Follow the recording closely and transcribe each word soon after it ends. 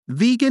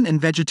Vegan and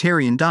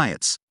vegetarian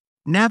diets.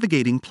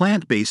 Navigating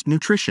plant-based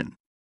nutrition.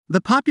 The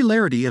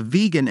popularity of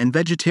vegan and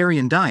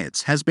vegetarian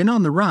diets has been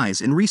on the rise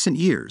in recent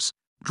years,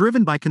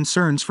 driven by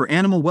concerns for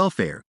animal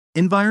welfare,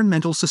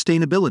 environmental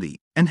sustainability,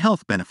 and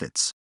health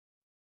benefits.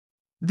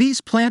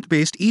 These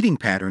plant-based eating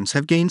patterns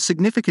have gained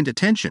significant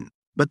attention,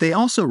 but they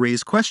also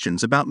raise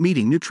questions about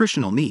meeting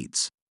nutritional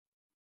needs.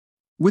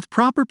 With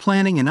proper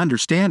planning and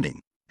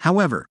understanding,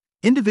 however,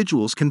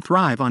 individuals can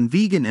thrive on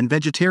vegan and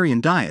vegetarian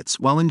diets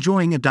while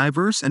enjoying a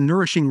diverse and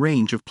nourishing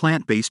range of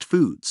plant-based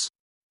foods.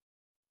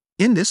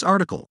 In this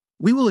article,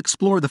 we will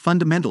explore the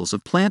fundamentals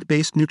of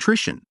plant-based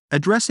nutrition,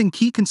 addressing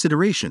key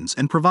considerations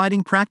and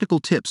providing practical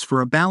tips for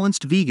a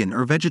balanced vegan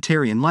or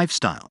vegetarian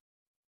lifestyle.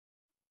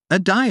 A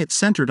diet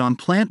centered on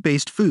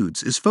plant-based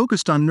foods is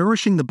focused on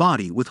nourishing the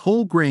body with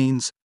whole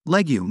grains,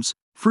 legumes,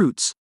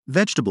 fruits,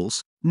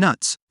 vegetables,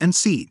 nuts, and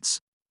seeds.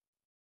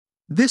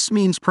 This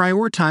means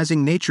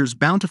prioritizing nature's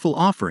bountiful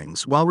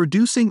offerings while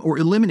reducing or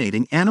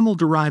eliminating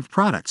animal-derived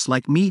products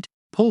like meat,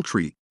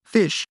 poultry,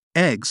 fish,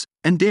 eggs,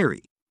 and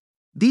dairy.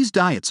 These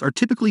diets are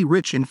typically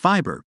rich in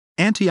fiber,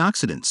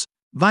 antioxidants,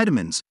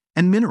 vitamins,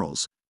 and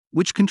minerals,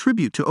 which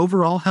contribute to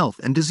overall health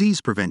and disease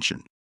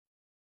prevention.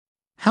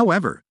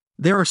 However,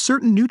 there are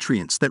certain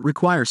nutrients that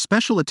require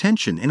special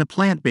attention in a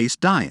plant-based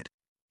diet,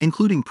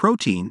 including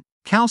protein,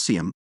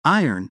 calcium,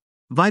 iron,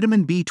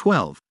 vitamin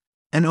B12,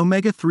 and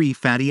omega-3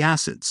 fatty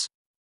acids.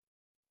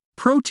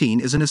 Protein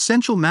is an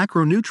essential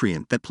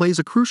macronutrient that plays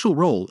a crucial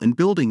role in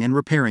building and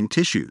repairing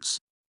tissues.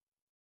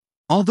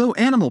 Although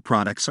animal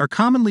products are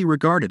commonly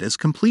regarded as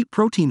complete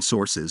protein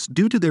sources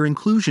due to their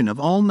inclusion of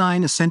all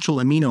 9 essential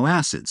amino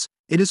acids,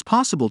 it is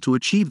possible to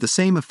achieve the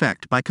same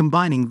effect by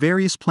combining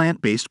various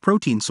plant-based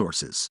protein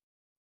sources.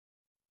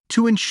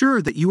 To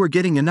ensure that you are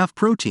getting enough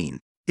protein,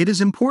 it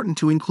is important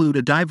to include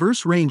a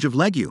diverse range of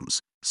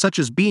legumes, such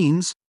as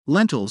beans,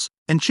 lentils,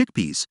 and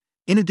chickpeas,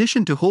 in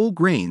addition to whole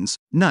grains,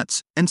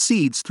 nuts, and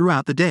seeds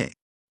throughout the day.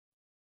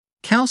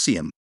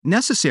 Calcium,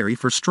 necessary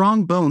for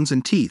strong bones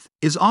and teeth,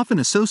 is often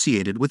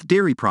associated with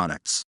dairy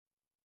products.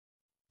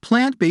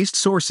 Plant-based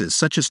sources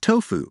such as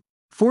tofu,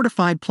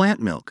 fortified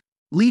plant milk,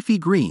 leafy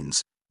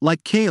greens,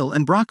 like kale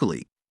and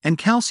broccoli, and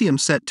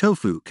calcium-set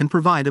tofu can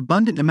provide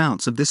abundant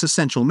amounts of this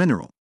essential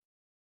mineral.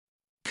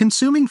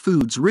 Consuming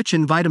foods rich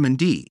in vitamin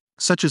D,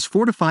 such as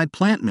fortified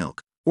plant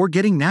milk, or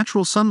getting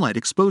natural sunlight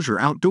exposure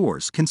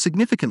outdoors can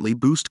significantly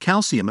boost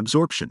calcium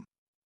absorption.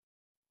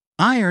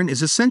 Iron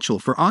is essential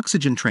for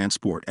oxygen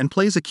transport and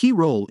plays a key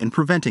role in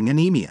preventing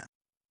anemia.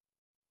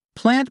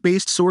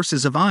 Plant-based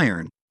sources of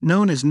iron,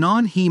 known as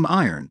non-heme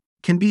iron,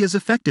 can be as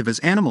effective as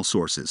animal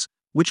sources,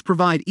 which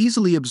provide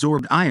easily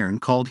absorbed iron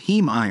called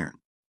heme iron.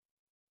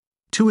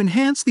 To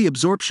enhance the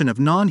absorption of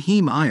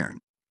non-heme iron,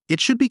 it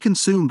should be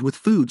consumed with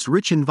foods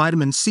rich in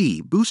vitamin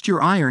C. Boost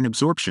your iron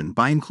absorption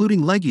by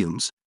including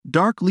legumes,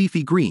 dark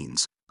leafy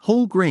greens,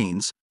 whole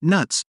grains,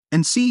 nuts,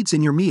 and seeds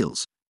in your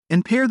meals,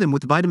 and pair them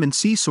with vitamin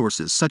C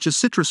sources such as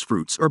citrus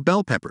fruits or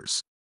bell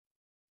peppers.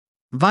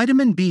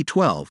 Vitamin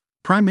B12,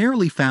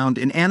 primarily found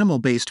in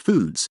animal-based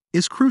foods,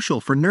 is crucial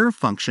for nerve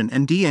function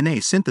and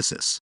DNA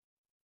synthesis.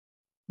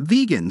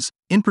 Vegans,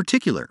 in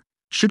particular,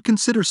 should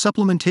consider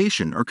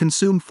supplementation or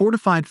consume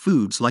fortified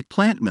foods like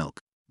plant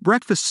milk,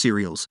 breakfast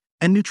cereals,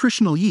 and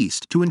nutritional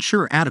yeast to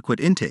ensure adequate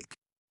intake.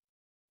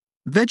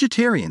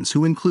 Vegetarians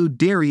who include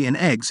dairy and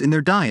eggs in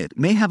their diet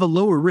may have a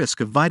lower risk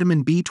of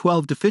vitamin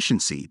B12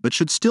 deficiency but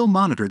should still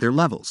monitor their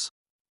levels.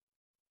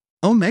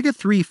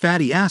 Omega-3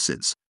 fatty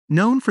acids,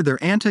 known for their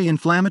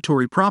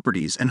anti-inflammatory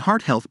properties and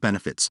heart health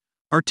benefits,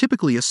 are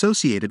typically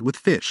associated with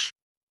fish.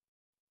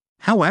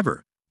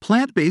 However,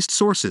 plant-based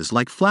sources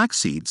like flax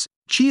seeds,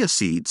 chia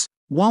seeds,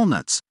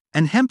 walnuts,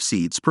 and hemp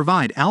seeds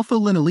provide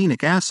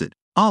alpha-linolenic acid,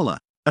 ALA,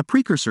 a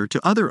precursor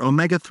to other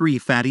omega-3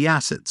 fatty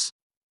acids.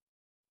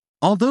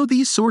 Although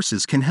these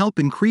sources can help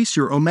increase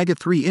your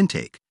omega-3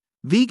 intake,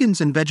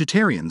 vegans and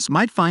vegetarians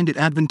might find it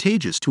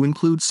advantageous to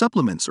include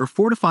supplements or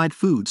fortified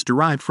foods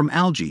derived from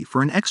algae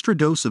for an extra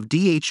dose of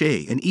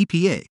DHA and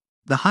EPA,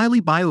 the highly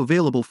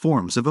bioavailable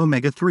forms of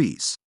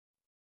omega-3s.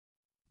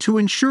 To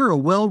ensure a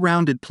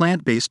well-rounded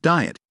plant-based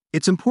diet,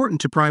 it's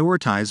important to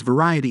prioritize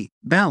variety,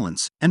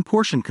 balance, and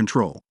portion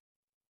control.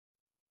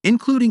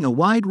 Including a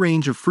wide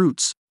range of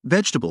fruits,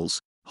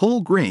 vegetables, whole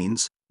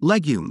grains,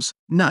 legumes,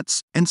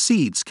 nuts, and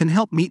seeds can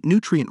help meet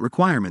nutrient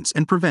requirements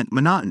and prevent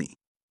monotony.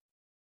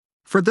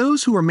 For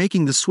those who are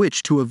making the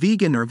switch to a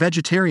vegan or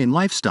vegetarian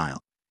lifestyle,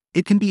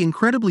 it can be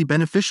incredibly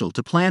beneficial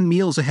to plan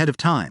meals ahead of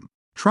time,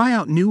 try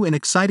out new and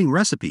exciting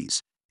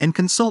recipes, and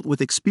consult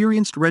with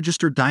experienced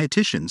registered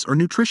dietitians or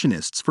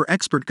nutritionists for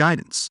expert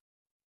guidance.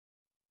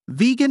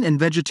 Vegan and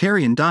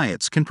vegetarian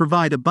diets can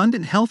provide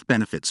abundant health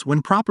benefits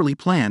when properly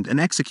planned and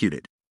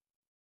executed.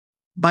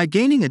 By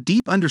gaining a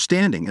deep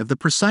understanding of the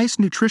precise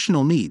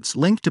nutritional needs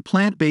linked to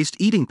plant-based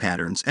eating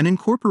patterns and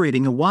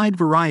incorporating a wide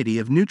variety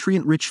of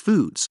nutrient-rich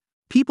foods,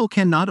 people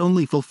can not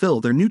only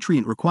fulfill their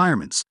nutrient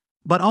requirements,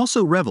 but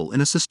also revel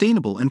in a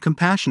sustainable and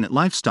compassionate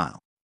lifestyle.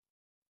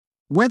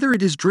 Whether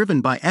it is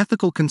driven by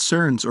ethical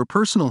concerns or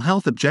personal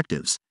health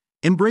objectives,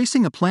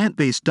 Embracing a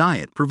plant-based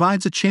diet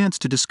provides a chance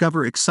to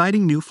discover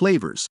exciting new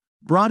flavors,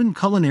 broaden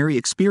culinary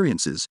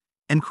experiences,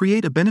 and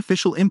create a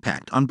beneficial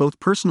impact on both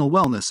personal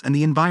wellness and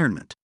the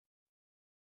environment.